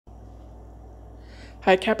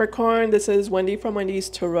Hi Capricorn, this is Wendy from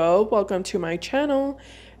Wendys Tarot. Welcome to my channel.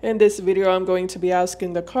 In this video, I'm going to be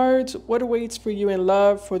asking the cards what awaits for you in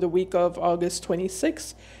love for the week of August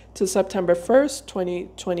 26th to September 1st,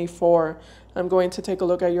 2024. I'm going to take a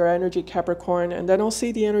look at your energy, Capricorn, and then I'll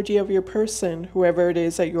see the energy of your person, whoever it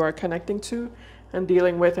is that you are connecting to and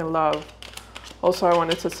dealing with in love. Also, I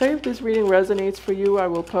wanted to say if this reading resonates for you, I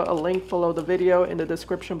will put a link below the video in the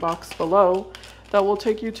description box below. That will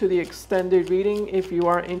take you to the extended reading if you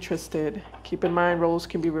are interested. Keep in mind, roles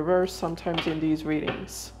can be reversed sometimes in these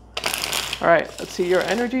readings. All right, let's see your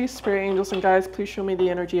energy. Spirit angels and guides, please show me the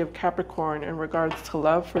energy of Capricorn in regards to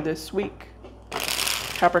love for this week.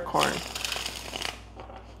 Capricorn.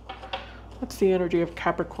 What's the energy of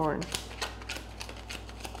Capricorn?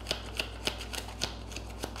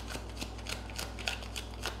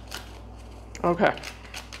 Okay.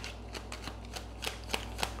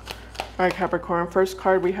 All right, Capricorn, first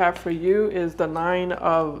card we have for you is the Nine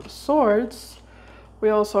of Swords. We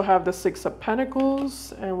also have the Six of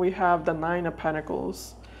Pentacles, and we have the Nine of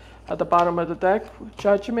Pentacles. At the bottom of the deck,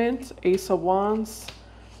 Judgment, Ace of Wands,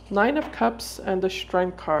 Nine of Cups, and the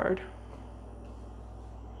Strength card.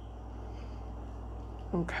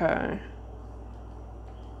 Okay.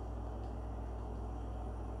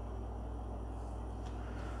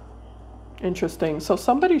 Interesting. So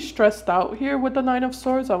somebody's stressed out here with the Nine of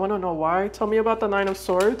Swords. I want to know why. Tell me about the Nine of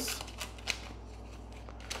Swords.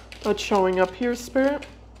 That's showing up here, Spirit.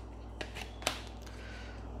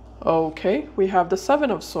 Okay, we have the Seven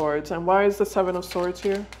of Swords. And why is the Seven of Swords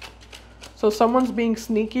here? So someone's being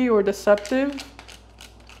sneaky or deceptive.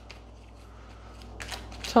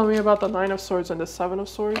 Tell me about the Nine of Swords and the Seven of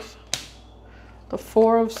Swords. The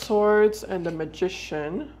Four of Swords and the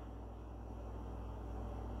Magician.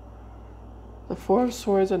 The Four of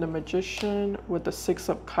Swords and the Magician with the Six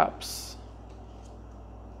of Cups.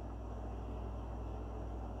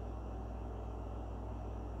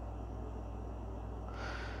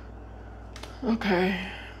 Okay.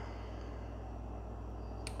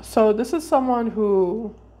 So this is someone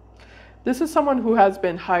who has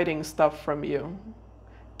been hiding stuff from you.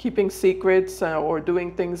 Keeping secrets or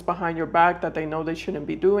doing things behind your back that they know they shouldn't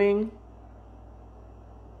be doing.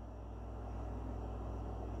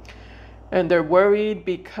 And they're worried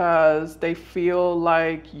because they feel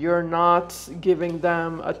like you're not giving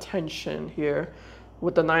them attention here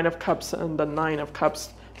with the Nine of Cups and the Nine of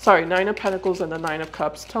Cups. Sorry, Nine of Pentacles and the Nine of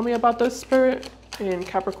Cups. Tell me about this, Spirit, in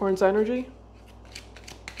Capricorn's energy.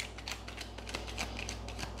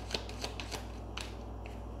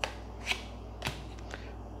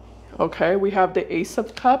 Okay, we have the Ace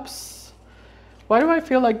of Cups. Why do I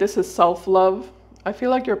feel like this is self-love? I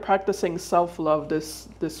feel like you're practicing self-love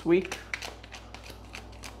this week.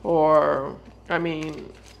 Or, I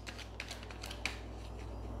mean,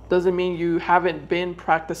 doesn't mean you haven't been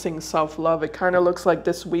practicing self-love. It kind of looks like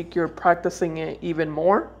this week you're practicing it even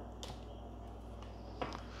more.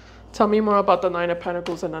 Tell me more about the Nine of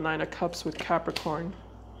Pentacles and the Nine of Cups with Capricorn.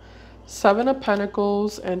 Seven of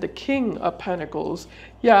Pentacles and the King of Pentacles.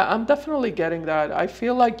 Yeah, I'm definitely getting that. I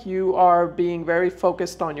feel like you are being very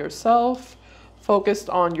focused on yourself, focused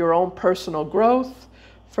on your own personal growth,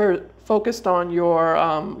 focused on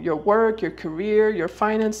your work, your career, your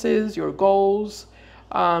finances, your goals.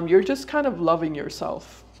 You're just kind of loving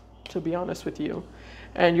yourself, to be honest with you.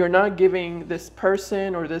 And you're not giving this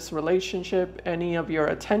person or this relationship any of your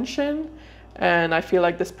attention. And I feel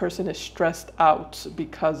like this person is stressed out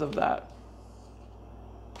because of that.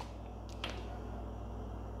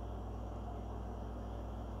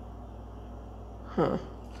 Huh.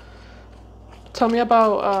 Tell me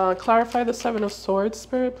about, clarify the Seven of Swords,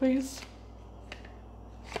 Spirit, please.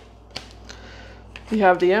 We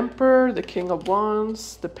have the Emperor, the King of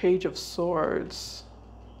Wands, the Page of Swords.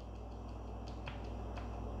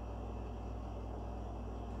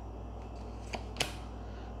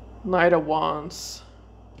 Knight of Wands.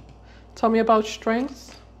 Tell me about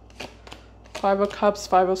strength. Five of Cups,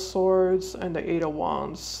 Five of Swords, and the Eight of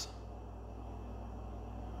Wands.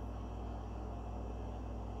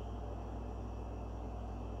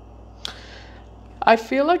 I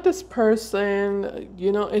feel like this person,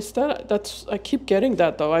 you know, I keep getting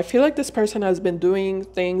that though. I feel like this person has been doing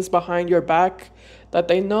things behind your back that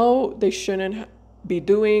they know they shouldn't be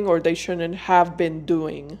doing or they shouldn't have been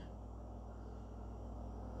doing.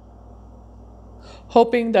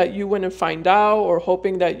 Hoping that you wouldn't find out or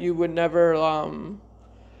hoping that you would never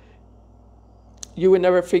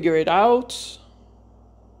figure it out.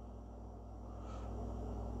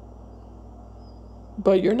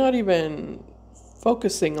 But you're not even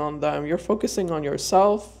focusing on them. You're focusing on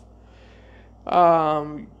yourself.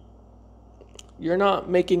 You're not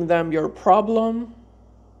making them your problem.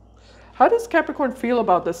 How does Capricorn feel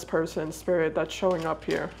about this person, Spirit, that's showing up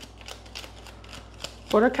here?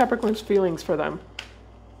 What are Capricorn's feelings for them?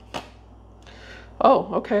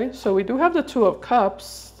 Oh, okay. So we do have the Two of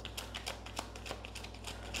Cups.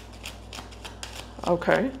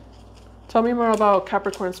 Okay. Tell me more about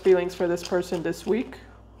Capricorn's feelings for this person this week.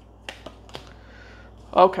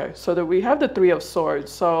 Okay, so that we have the Three of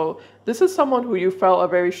Swords. So this is someone who you felt a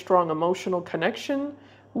very strong emotional connection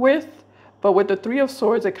with. But with the Three of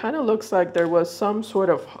Swords, it kind of looks like there was some sort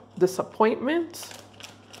of disappointment.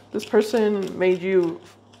 This person made you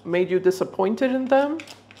disappointed in them.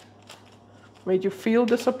 Made you feel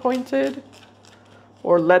disappointed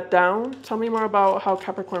or let down. Tell me more about how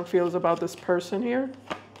Capricorn feels about this person here.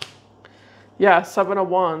 Yeah, Seven of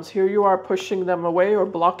Wands. Here you are pushing them away or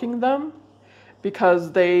blocking them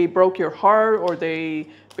because they broke your heart or they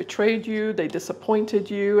betrayed you, they disappointed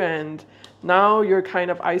you, and now you're kind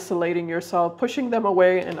of isolating yourself, pushing them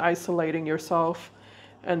away and isolating yourself,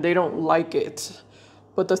 and they don't like it.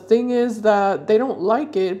 But the thing is that they don't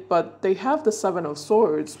like it, but they have the Seven of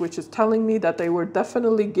Swords, which is telling me that they were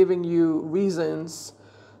definitely giving you reasons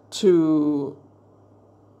to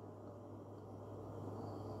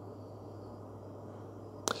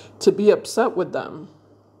be upset with them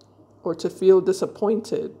or to feel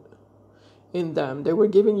disappointed in them. They were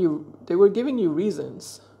giving you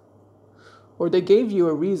reasons, or they gave you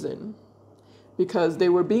a reason because they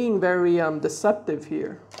were being very deceptive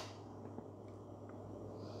here.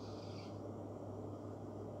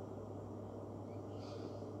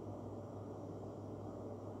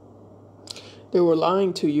 They were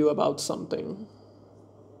lying to you about something.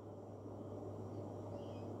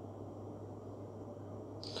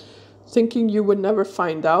 Thinking you would never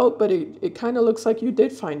find out, but it kind of looks like you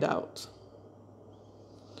did find out.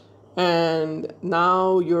 And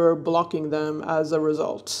now you're blocking them as a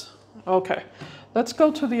result. Okay, let's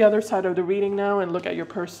go to the other side of the reading now and look at your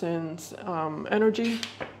person's energy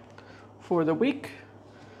for the week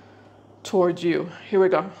towards you. Here we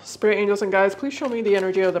go. Spirit, angels, and guides, please show me the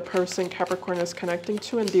energy of the person Capricorn is connecting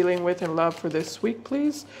to and dealing with in love for this week,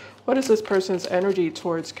 please. What is this person's energy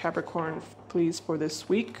towards Capricorn, please, for this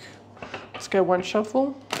week? Let's get one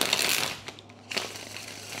shuffle.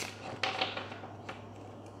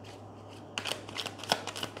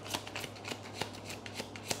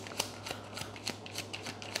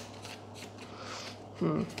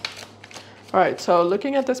 All right, so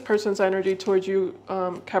looking at this person's energy towards you,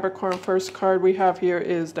 Capricorn, first card we have here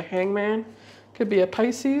is the Hangman. Could be a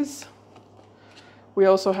Pisces. We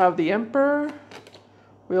also have the Emperor.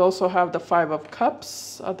 We also have the Five of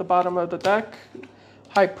Cups at the bottom of the deck.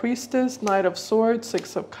 High Priestess, Knight of Swords,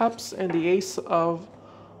 Six of Cups, and the Ace of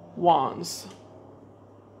Wands.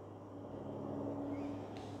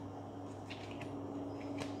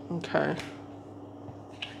 Okay.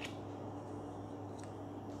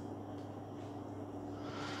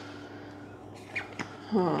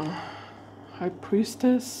 High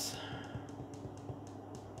Priestess.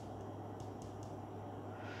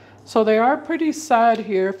 So they are pretty sad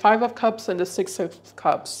here. Five of Cups and the Six of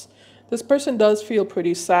Cups. This person does feel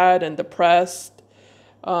pretty sad and depressed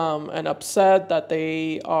and upset that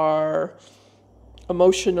they are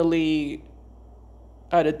emotionally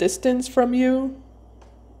at a distance from you,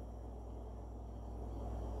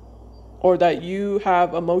 or that you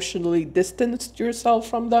have emotionally distanced yourself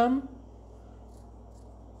from them.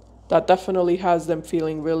 That definitely has them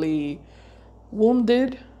feeling really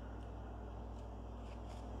wounded.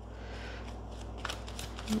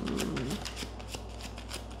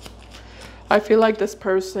 I feel like this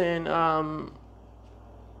person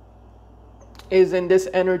is in this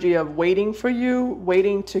energy of waiting for you,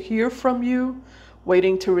 waiting to hear from you,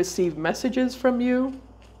 waiting to receive messages from you.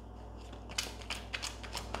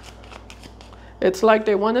 It's like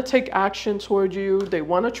they want to take action toward you. They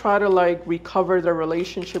want to try to like recover their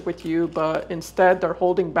relationship with you, but instead they're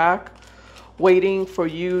holding back, waiting for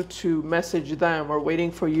you to message them or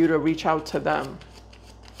waiting for you to reach out to them.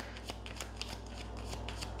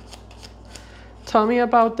 Tell me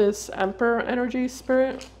about this Emperor energy,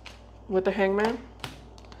 Spirit, with the Hangman.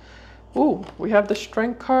 Ooh, we have the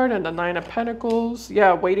Strength card and the Nine of Pentacles.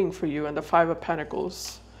 Yeah, waiting for you, and the Five of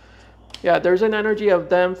Pentacles. Yeah, there's an energy of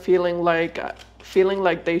them feeling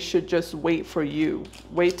like they should just wait for you,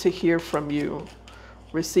 wait to hear from you,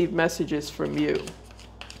 receive messages from you.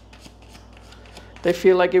 They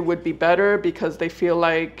feel like it would be better because they feel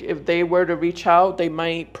like if they were to reach out, they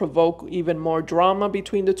might provoke even more drama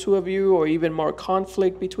between the two of you, or even more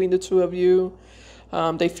conflict between the two of you.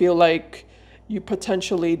 They feel like you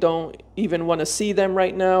potentially don't even want to see them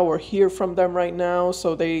right now or hear from them right now,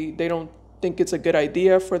 so they don't think it's a good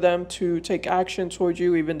idea for them to take action towards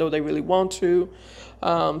you, even though they really want to.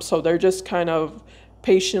 So they're just kind of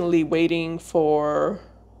patiently waiting for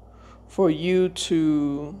you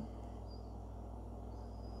to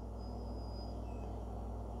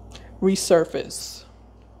resurface.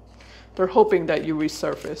 They're hoping that you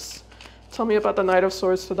resurface. Tell me about the Knight of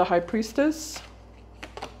Swords to the High Priestess.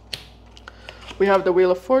 We have the Wheel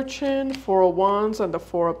of Fortune, Four of Wands, and the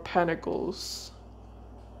Four of Pentacles.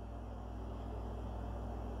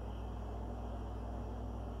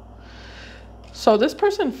 So this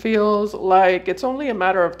person feels like it's only a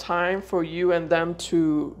matter of time for you and them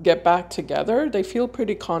to get back together. They feel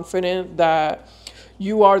pretty confident that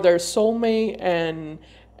you are their soulmate and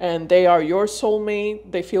they are your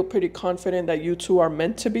soulmate. They feel pretty confident that you two are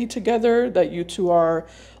meant to be together, that you two are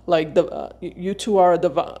like you two are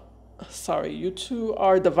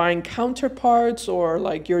divine counterparts, or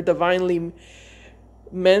like you're divinely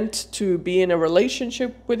meant to be in a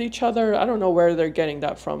relationship with each other. I don't know where they're getting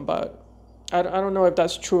that from, but I don't know if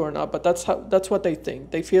that's true or not, but that's what they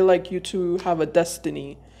think. They feel like you two have a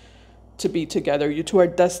destiny to be together. You two are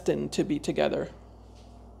destined to be together.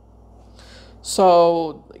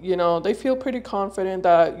 So, you know, they feel pretty confident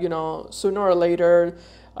that, you know, sooner or later,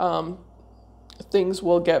 things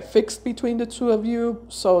will get fixed between the two of you.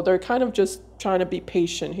 So they're kind of just trying to be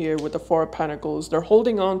patient here with the Four of Pentacles. They're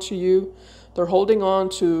holding on to you. They're holding on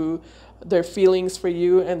to their feelings for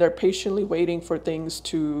you, and they're patiently waiting for things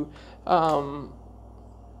to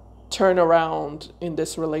turn around in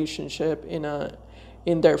this relationship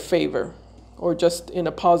in their favor, or just in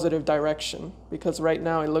a positive direction, because right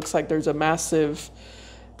now it looks like there's a massive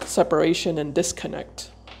separation and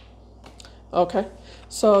disconnect. Okay,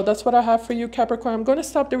 so that's what I have for you, Capricorn. I'm going to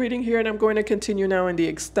stop the reading here, and I'm going to continue now in the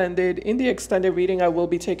extended. In the extended reading, I will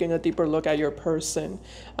be taking a deeper look at your person.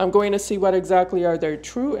 I'm going to see what exactly are their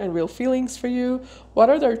true and real feelings for you. What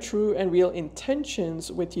are their true and real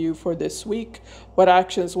intentions with you for this week? What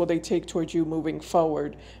actions will they take towards you moving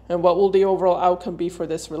forward? And what will the overall outcome be for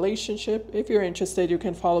this relationship? If you're interested, you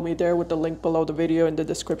can follow me there with the link below the video in the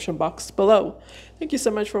description box below. Thank you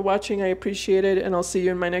so much for watching. I appreciate it, and I'll see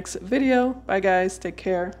you in my next video. Bye guys, take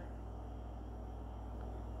care.